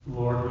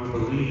Lord, we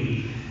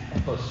believe.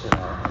 Help us in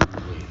our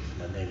unbelief.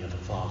 In the name of the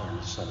Father, and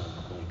the Son, and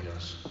the Holy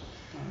Ghost.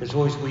 There's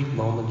always weak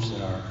moments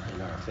in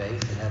our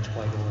faith, and that's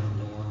quite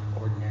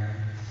ordinary.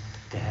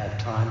 To have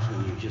times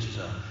when you just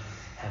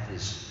have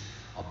this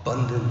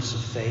abundance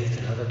of faith,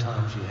 and other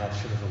times you have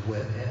sort of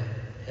a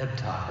ebb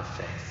tide of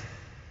faith.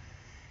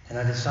 And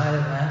I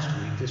decided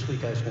this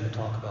week I was going to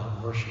talk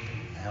about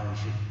worshiping, and how we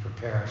should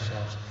prepare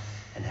ourselves,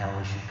 and how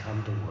we should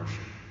come to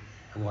worship,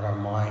 and what our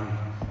mind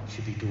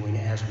should be doing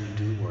as we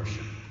do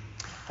worship.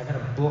 I got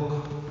a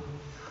book.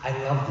 I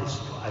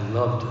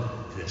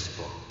loved this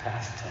book,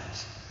 Past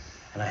Tense.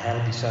 And I had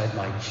it beside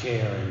my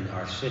chair in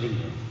our sitting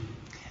room.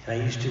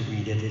 And I used to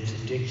read it. It's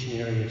a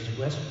dictionary. It's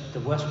the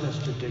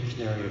Westminster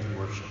Dictionary of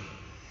Worship.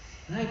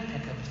 And I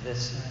pick up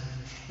this,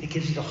 and it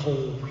gives you the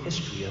whole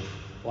history of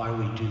why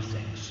we do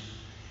things.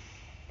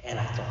 And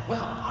I thought,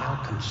 well,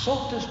 I'll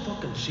consult this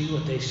book and see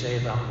what they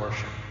say about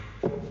worship.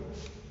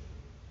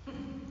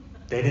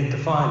 They didn't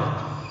define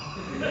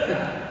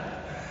it.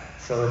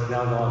 So it's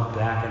now gone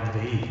back into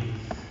the heap.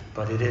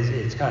 But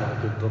it's kind of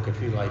a good book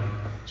if you like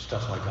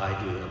stuff like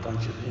I do, a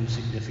bunch of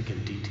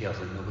insignificant details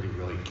that nobody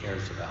really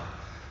cares about.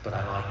 But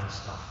I like the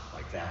stuff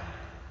like that.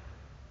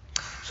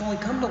 So when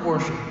we come to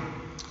worship,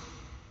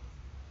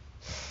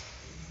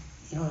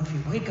 if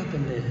you wake up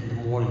in the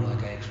morning,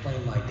 like I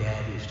explained, my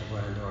dad used to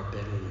run into our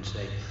bedroom and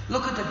say,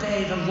 "Look at the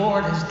day the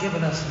Lord has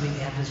given us," and he'd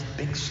have this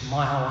big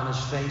smile on his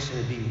face, and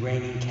it'd be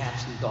raining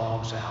cats and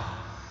dogs out.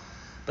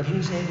 But he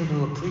was able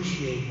to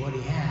appreciate what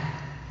he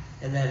had,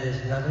 and that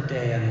is another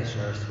day on this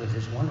earth with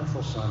his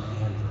wonderful son,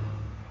 Andrew.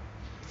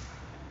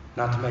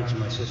 Not to mention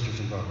my sisters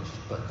and brothers,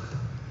 but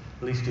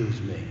at least it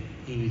was me.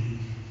 He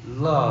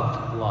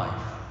loved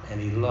life, and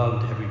he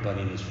loved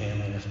everybody in his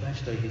family, and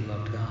especially he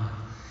loved God.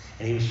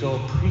 And he was so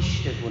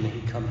appreciative when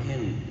he'd come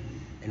in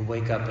and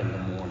wake up in the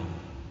morning.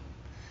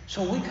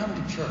 So when we come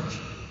to church,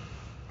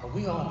 are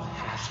we all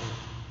hassled?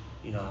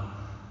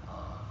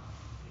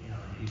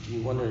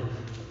 You wonder,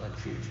 like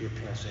if your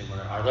parents say,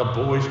 "Are the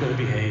boys going to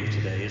behave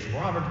today? Is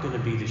Robert going to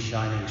be the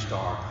shining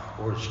star,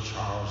 or is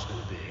Charles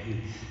going to be?" I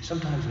mean,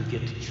 sometimes we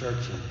get to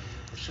church and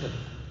we're sort of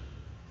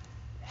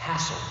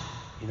hassled,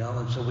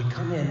 and so we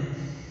come in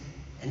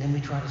and then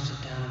we try to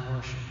sit down and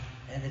worship.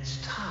 And it's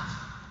tough.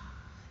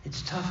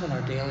 It's tough in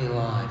our daily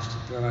lives to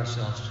bring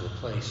ourselves to a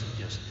place of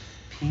just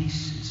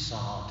peace and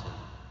solitude.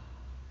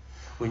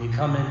 When you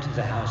come into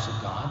the house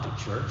of God,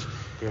 to church,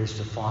 there's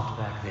the font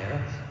back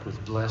there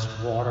with blessed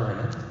water in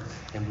it,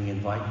 and we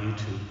invite you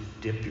to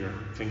dip your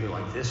finger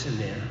like this in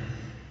there, in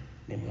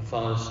the name of the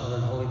Father, Son,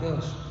 and Holy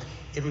Ghost.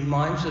 It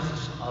reminds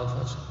us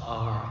of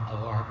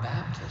our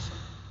baptism.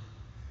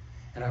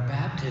 And our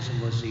baptism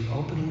was the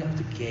opening of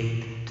the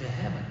gate to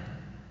heaven.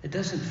 It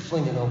doesn't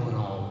fling it open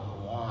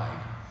all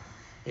wide.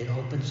 It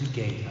opens the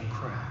gate a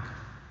crack.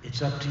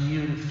 It's up to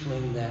you to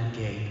fling that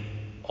gate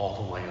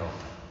all the way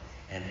open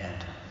and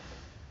enter.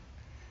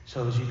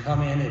 So as you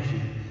come in, if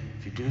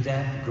you do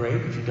that, great.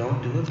 If you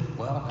don't do it,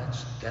 well,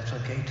 that's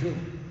okay too.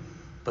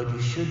 But you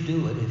should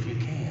do it if you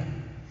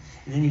can.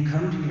 And then you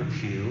come to your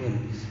pew,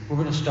 and we're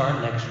going to start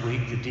next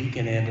week. The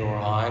deacon and/or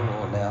I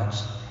will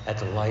announce at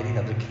the lighting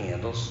of the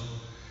candles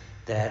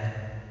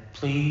that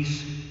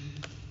please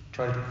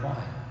try to be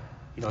quiet.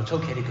 It's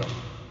okay to go.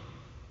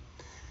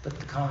 Put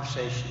the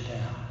conversation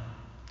down.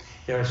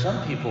 There are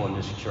some people in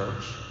this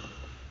church,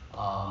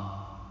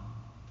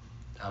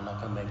 I'm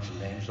not going to mention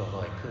names, although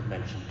I could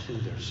mention two.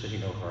 They're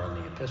sitting over on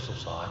the epistle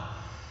side,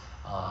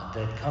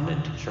 that come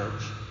into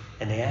church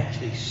and they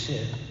actually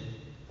sit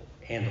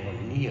and/or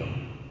kneel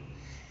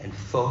and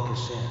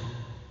focus in.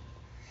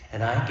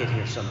 And I get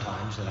here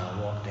sometimes and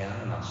I'll walk down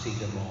and I'll see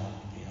them all,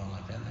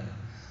 like that. And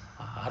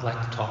I'd like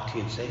to talk to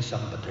you and say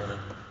something, but they're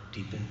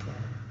deep in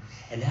prayer.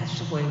 And that's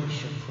the way we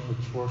should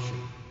approach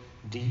worship,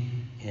 deep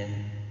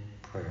in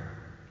prayer.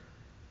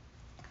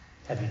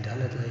 Have you done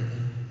it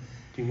lately?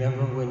 Do you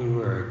remember when you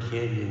were a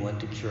kid and you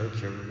went to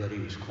church, everybody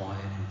was quiet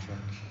in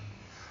church?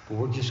 Well,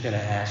 we're just going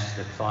to ask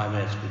that 5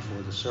 minutes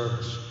before the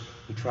service,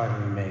 we try to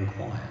remain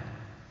quiet.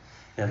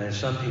 Now, there's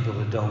some people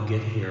that don't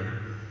get here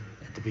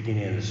at the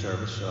beginning of the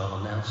service, so I'll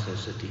announce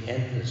this at the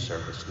end of the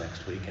service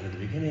next week and at the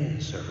beginning of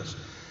the service,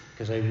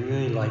 because I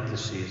really like to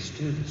see us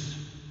do this.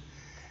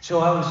 So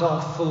I was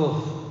all full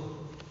of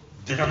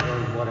vinegar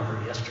and whatever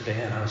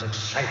yesterday, and I was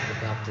excited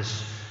about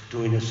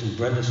doing this, and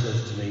Brenda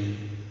says to me,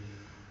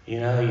 "You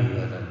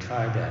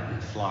tried that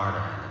in Florida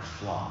and it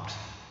flopped.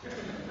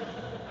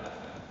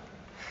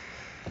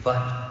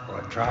 But we're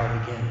going to try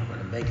it again. We're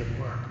going to make it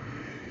work.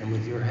 And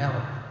with your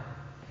help,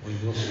 we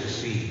will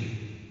succeed."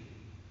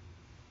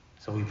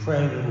 So we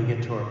pray when we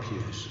get to our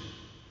pews.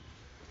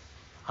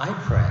 I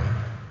pray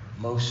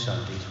most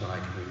Sundays when I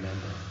can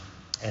remember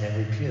at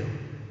every pew.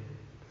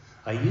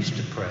 I used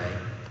to pray,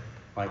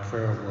 my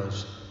prayer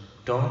was,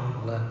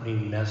 "Don't let me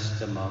mess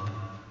them up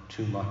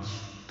too much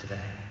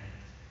today."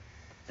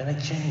 Then I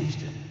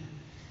changed it.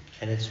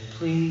 And it's,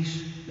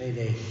 "Please, may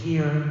they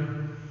hear,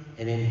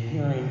 and in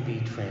hearing be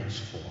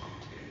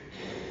transformed."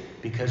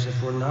 Because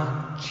if we're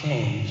not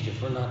changed,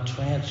 if we're not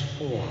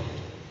transformed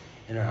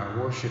in our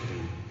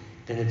worshiping,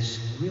 then it's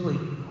really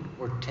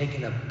we're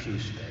taking up pew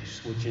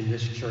space, which in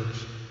this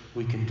church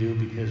we can do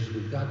because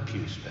we've got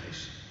pew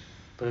space.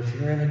 But if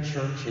you're in a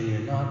church and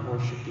you're not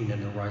worshiping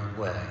in the right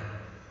way,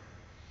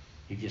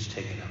 you're just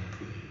taking up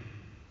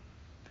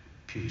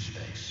pew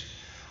space.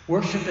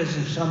 Worship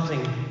isn't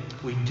something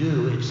we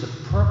do, it's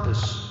the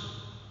purpose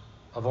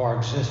of our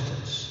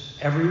existence.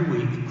 Every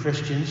week,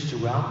 Christians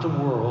throughout the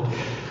world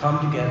come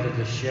together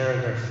to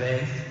share their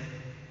faith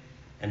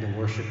and to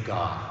worship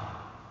God.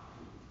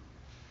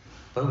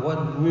 But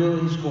what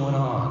really is going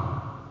on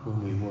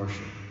when we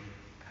worship?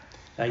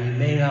 Now, you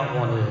may not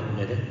want to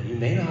admit it, you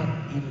may not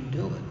even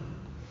do it,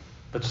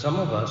 but some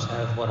of us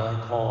have what I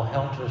call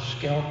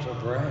helter-skelter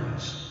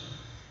brains.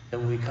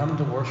 And when we come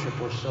to worship,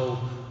 we're so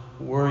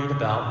worried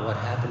about what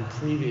happened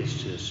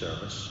previous to the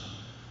service,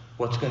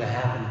 what's going to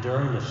happen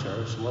during the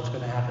service, and what's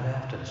going to happen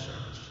after the service.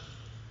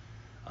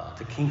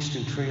 The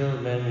Kingston Trio,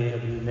 many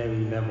of you may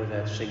remember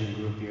that singing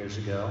group years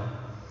ago.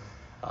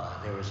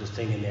 There was a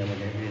thing in there when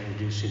they were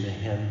introducing the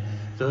hymn,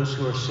 those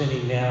who are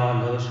sinning now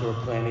and those who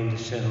are planning to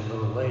sin a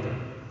little later.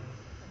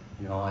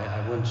 You know,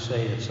 I wouldn't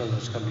say that some of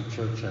us come to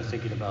church and are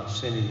thinking about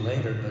sinning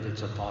later, but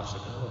it's a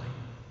possibility.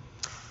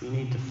 You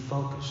need to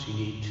focus. You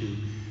need to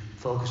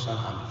focus on,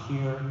 I'm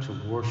here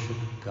to worship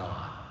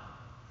God.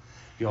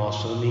 You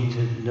also need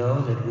to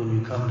know that when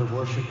you come to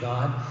worship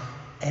God,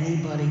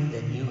 anybody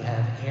that you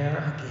have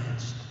hair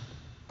against,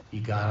 you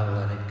gotta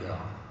let it go.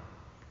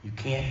 You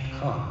can't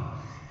come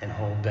and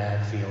hold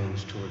bad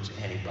feelings towards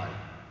anybody.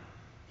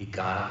 You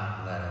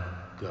gotta let it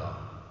go.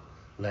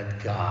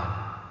 Let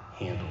God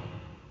handle it.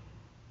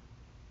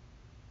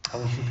 How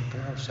we should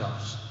prepare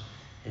ourselves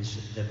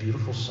is the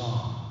beautiful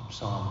psalm,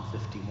 Psalm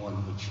 51,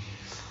 which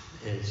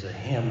is a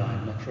hymn.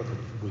 I'm not sure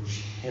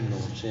which hymnal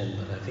it's in,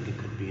 but I think it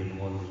could be in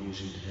the one we're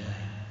using today.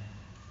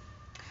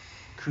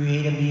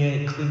 Create in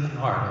me a clean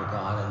heart, O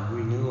God, and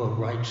renew a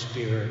right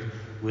spirit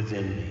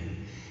within me.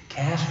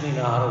 Cast me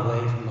not away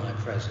from thy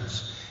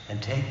presence, and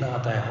take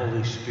not thy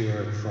Holy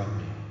Spirit from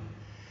me.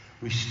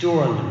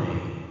 Restore unto me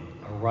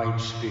a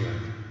right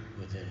spirit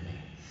within me.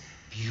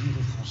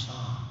 Beautiful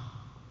psalm.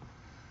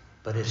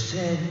 But it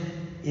said,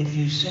 if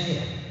you say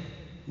it,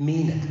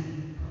 mean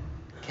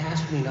it.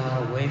 Cast me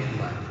not away from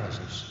thy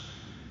presence,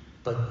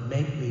 but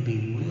make me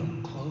be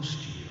real close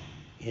to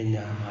you in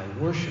my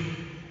worship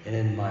and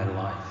in my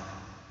life.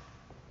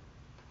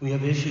 We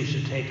have issues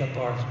to take up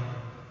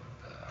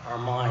our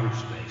mind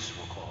space,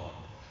 we'll call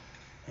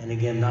it. And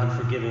again, not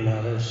forgiving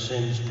others,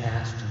 sins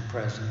past and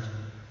present,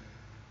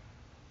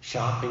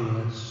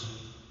 shopping lists.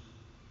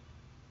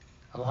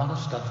 A lot of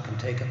stuff can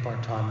take up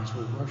our time as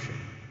we worship.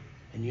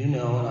 And you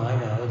know and I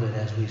know that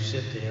as we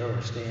sit there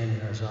or stand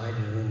there as I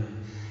do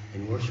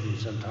and worshiping,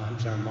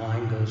 sometimes our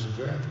mind goes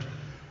adrift.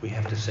 We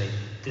have to say,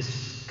 this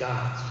is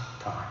God's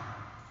time,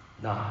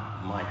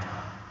 not my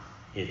time.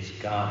 It's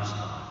God's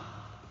time.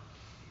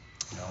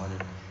 You know,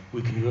 and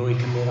we can really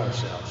commit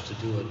ourselves to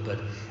do it, but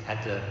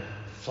at the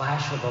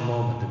flash of a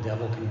moment, the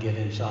devil can get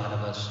inside of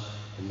us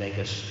and make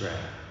us stray.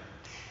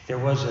 There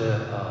was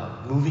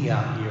a movie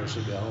out years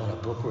ago and a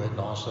book written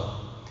also,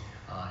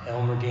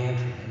 Elmer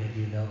Gantry. Any of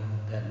you know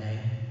that name?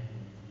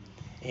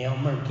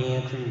 Elmer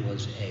Gantry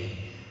was a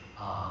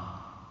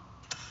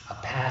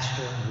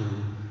pastor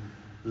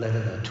who led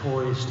a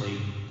notoriously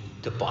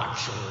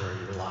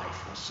debauchery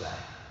life, we'll say.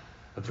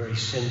 A very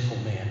sinful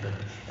man. But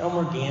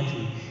Elmer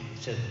Gantry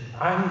said,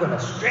 I'm going to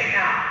straighten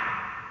out.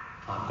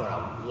 I'm going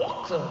to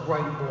walk the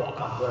right walk.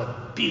 I'm going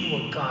to be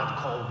what God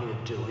called me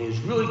to do. And he was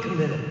really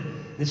committed.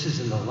 This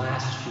is in the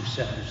last few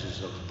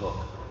sentences of the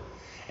book.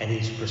 And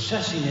he's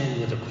processing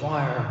in with the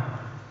choir,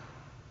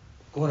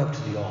 going up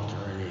to the altar,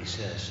 and he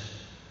says,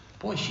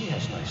 boy, she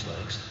has nice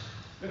legs.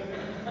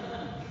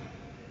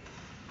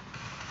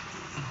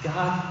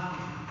 God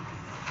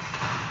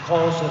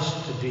calls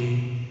us to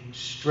be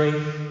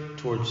straight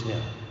towards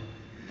him.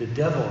 The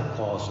devil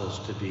calls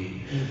us to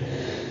be evil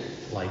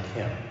like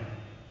him.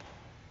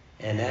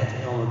 And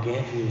that Elmer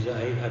Gantry was,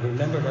 I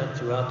remember that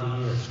throughout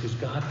the years, because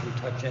God can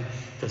touch him.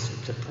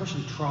 The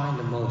person trying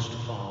the most to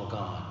follow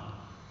God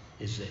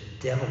is the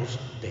devil's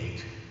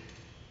bait.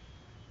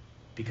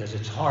 Because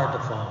it's hard to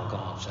follow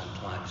God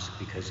sometimes,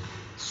 because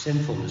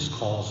sinfulness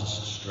calls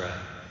us astray.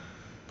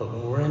 But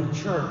when we're in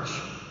church,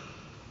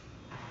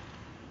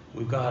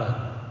 we've got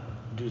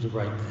to do the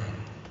right thing.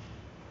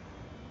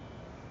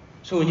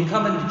 So when you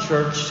come into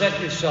church,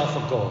 set yourself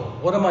a goal.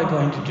 What am I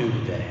going to do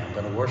today? I'm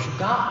going to worship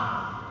God.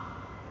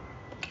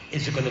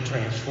 Is it going to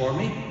transform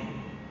me?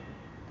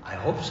 I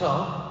hope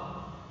so.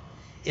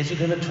 Is it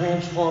going to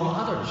transform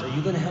others? Are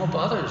you going to help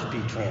others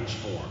be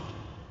transformed?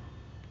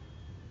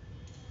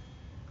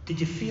 Did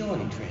you feel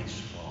any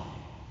transforming?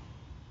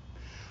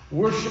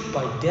 Worship,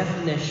 by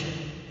definition,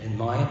 in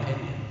my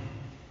opinion,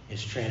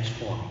 is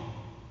transforming.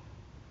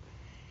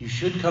 You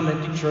should come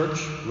into church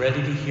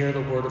ready to hear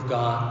the Word of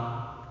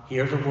God,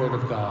 hear the Word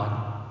of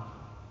God,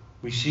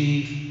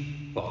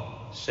 receive,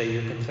 say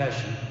your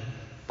confession,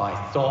 by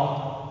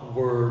thought,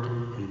 word,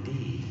 and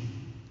deed.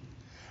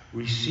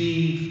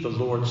 Receive the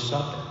Lord's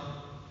Supper.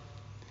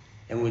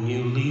 And when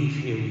you leave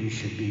here,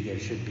 there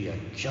should be a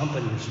jump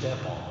in your step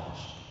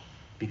almost,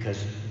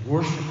 because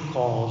worship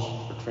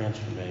calls for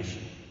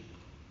transformation.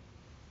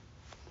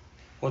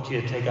 I want you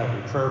to take out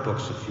your prayer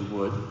books, if you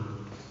would.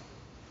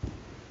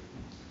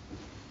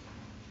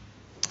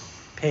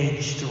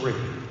 Page 3,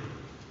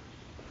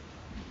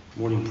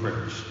 morning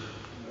prayers.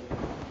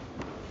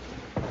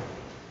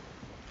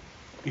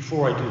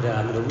 Before I do that,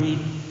 I'm going to read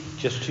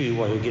just to you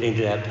while you're getting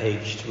to that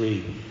page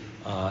 3,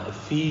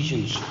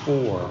 Ephesians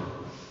 4,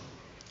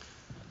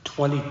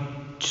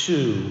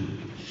 22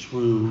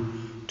 through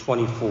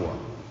 24.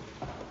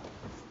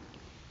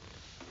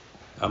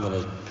 I'm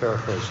going to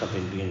paraphrase something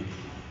at the beginning.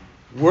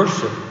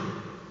 Worship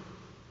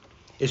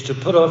is to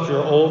put off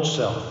your old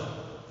self,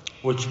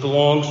 which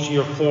belongs to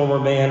your former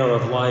manner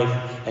of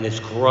life and is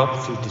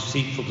corrupt through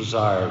deceitful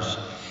desires,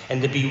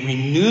 and to be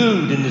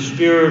renewed in the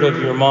spirit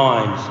of your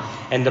minds,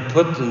 and to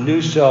put the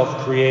new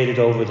self created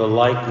over the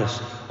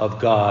likeness of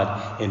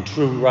God in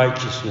true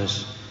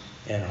righteousness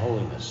and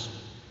holiness.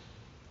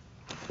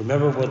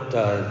 Remember what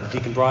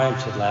Deacon Brian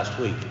said last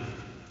week.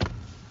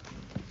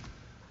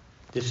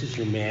 This is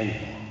your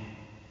manual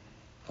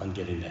on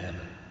getting to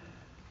heaven.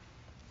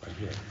 Right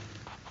here.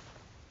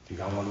 If you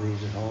got one of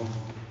these at home,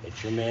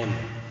 it's your manual.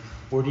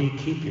 Where do you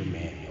keep your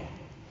manual?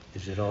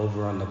 Is it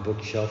over on the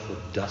bookshelf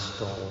with dust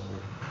all over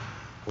it?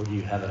 Or do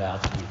you have it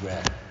out to be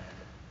read?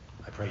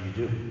 I pray you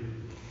do.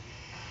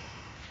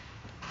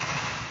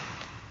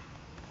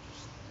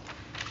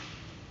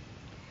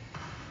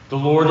 The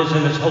Lord is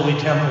in his holy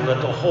temple.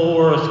 Let the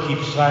whole earth keep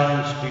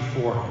silence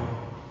before him.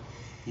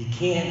 You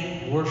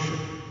can't worship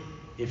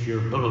if you're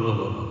blah, blah, blah,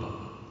 blah, blah.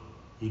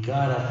 You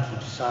gotta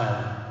keep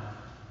silent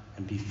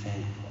and be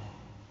thankful.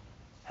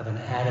 Have an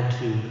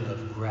attitude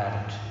of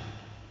gratitude.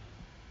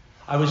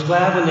 I was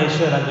glad when they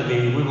said unto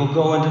me, we will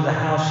go into the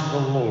house of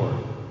the Lord.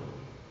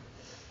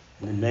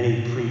 And then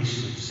many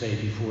priests would say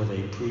before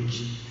they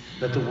preached,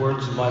 let the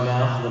words of my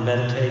mouth and the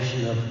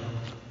meditation of,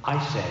 I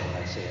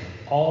say it,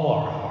 all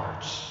our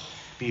hearts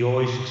be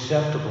always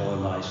acceptable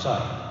in thy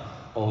sight,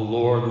 O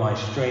Lord, my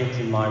strength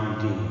and my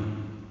Redeemer.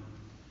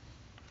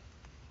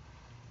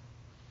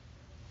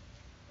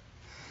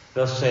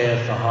 Thus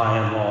saith the high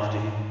and lofty,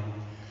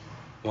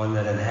 one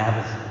that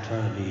inhabiteth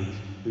eternity,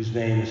 whose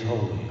name is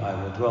holy.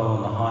 I will dwell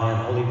in the high and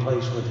holy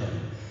place with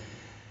him.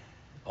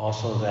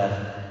 Also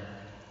that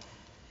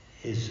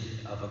is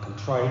of a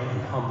contrite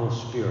and humble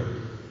spirit,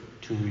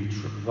 to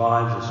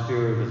revive the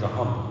spirit of the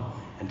humble,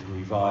 and to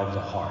revive the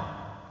heart.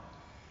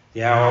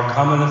 The hour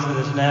cometh and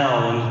is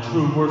now, when the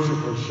true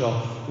worshippers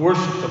shall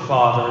worship the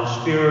Father in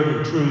spirit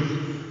and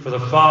truth, for the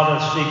Father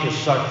seeketh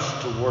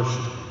such to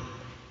worship him.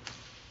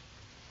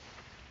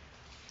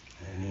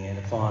 And the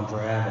antiphon for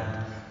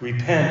Advent.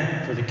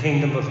 Repent, for the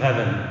kingdom of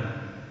heaven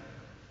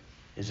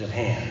is at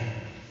hand.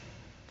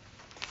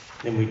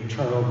 Then we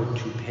turn over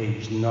to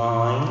page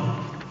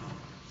 9.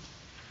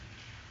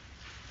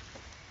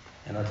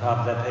 And on top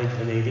of that page,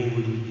 Nadine,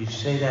 would you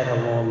say that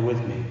along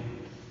with me?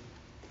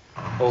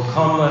 Oh,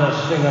 come, let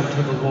us sing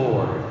unto the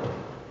Lord.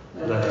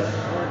 Let us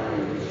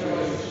heartily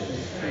rejoice in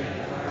the strength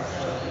of our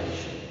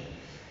salvation.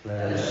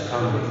 Let us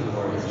come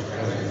before his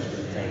presence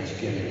with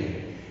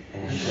thanksgiving,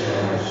 and show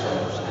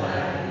ourselves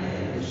glad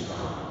in his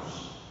arms.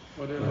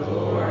 For the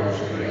Lord is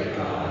a great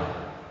God,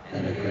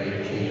 and a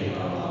great King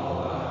above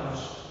all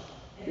gods.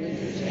 In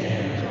his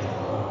hands are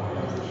all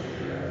works of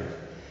the earth,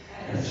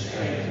 and the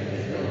strength of the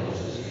hills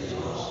is his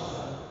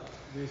also.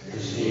 The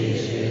sea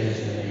is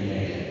his, and he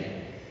made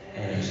it,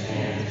 and his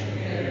hands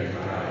prepared for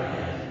our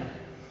hand.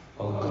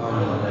 O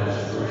come, and let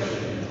us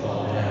worship and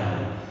fall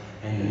down,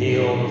 and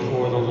kneel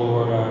before the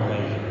Lord our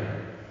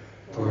Maker.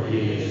 For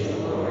he is the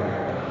Lord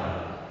our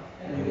God,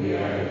 and we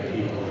are the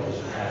people of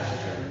his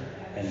pasture,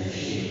 and the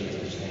sheep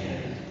of his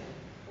hand.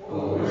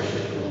 O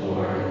worship the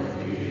Lord in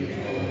the beauty of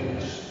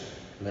holiness.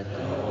 Let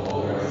the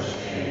whole earth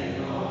stand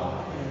in awe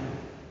of him.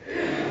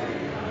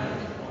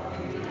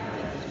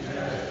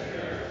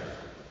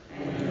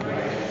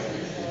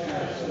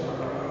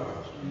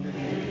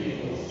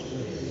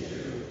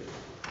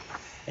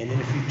 And then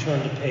if you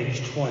turn to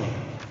page 20.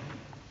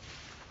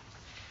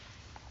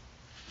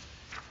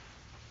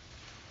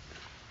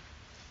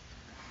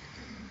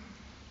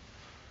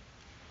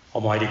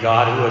 Almighty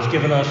God, who has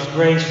given us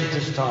grace at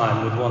this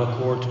time with one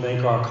accord to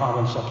make our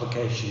common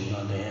supplication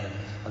unto him,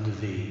 unto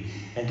thee,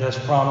 and dost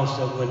promise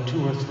that when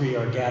 2 or 3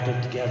 are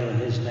gathered together in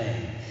his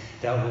name,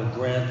 thou wilt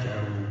grant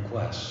their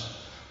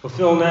requests.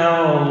 Fulfill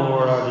now, O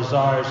Lord, our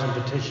desires and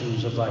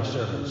petitions of thy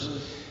servants,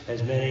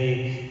 as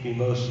many be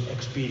most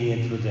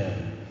expedient for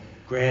them,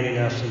 granting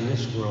us in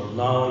this world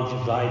knowledge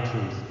of thy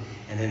truth,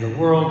 and in the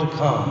world to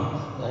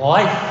come,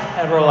 life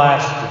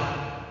everlasting.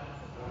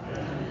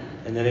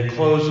 Amen. And then it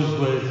closes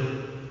with,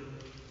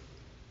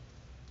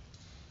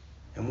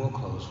 and we'll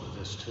close with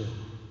this too.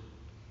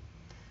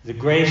 The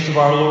grace of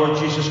our Lord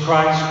Jesus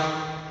Christ,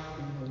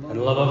 and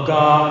the love of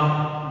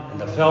God, and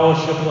the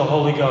fellowship of the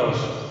Holy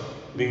Ghost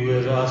be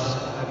with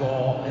us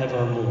all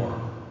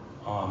evermore.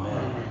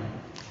 Amen.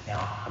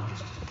 Now, I'm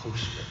just a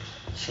postscript.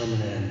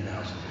 Sermon end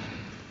now.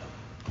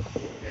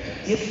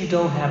 If you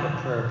don't have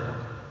a prayer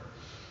book,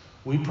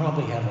 we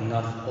probably have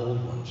enough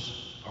old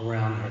ones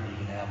around here that you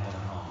can have one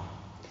at home.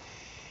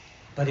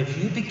 But if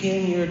you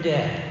begin your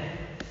day,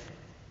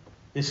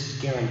 this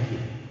is guaranteed.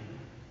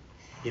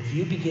 If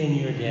you begin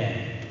your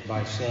day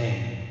by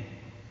saying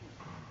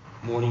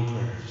morning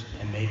prayers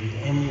and maybe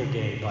end your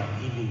day by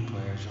evening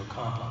prayers or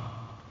compline,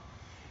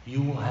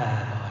 you will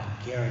have,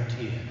 I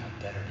guarantee it,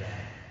 a better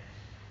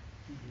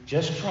day.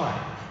 Just try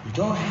it. You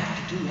don't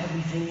have to do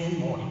everything in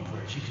morning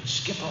prayers. You can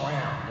skip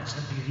around. That's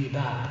the beauty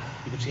about it.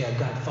 You can say, I've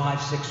got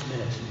 5-6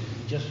 minutes, and you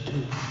can just do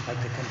like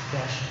the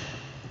confession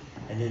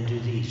and then do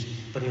these.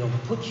 But it'll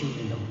put you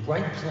in the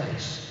right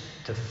place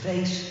to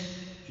face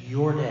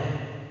your day.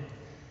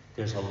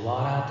 There's a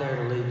lot out there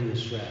to lead you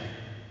astray.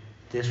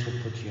 This will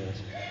put you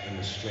in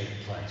the straight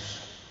place.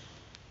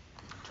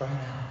 Try it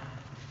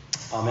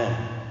out.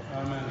 Amen.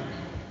 Amen.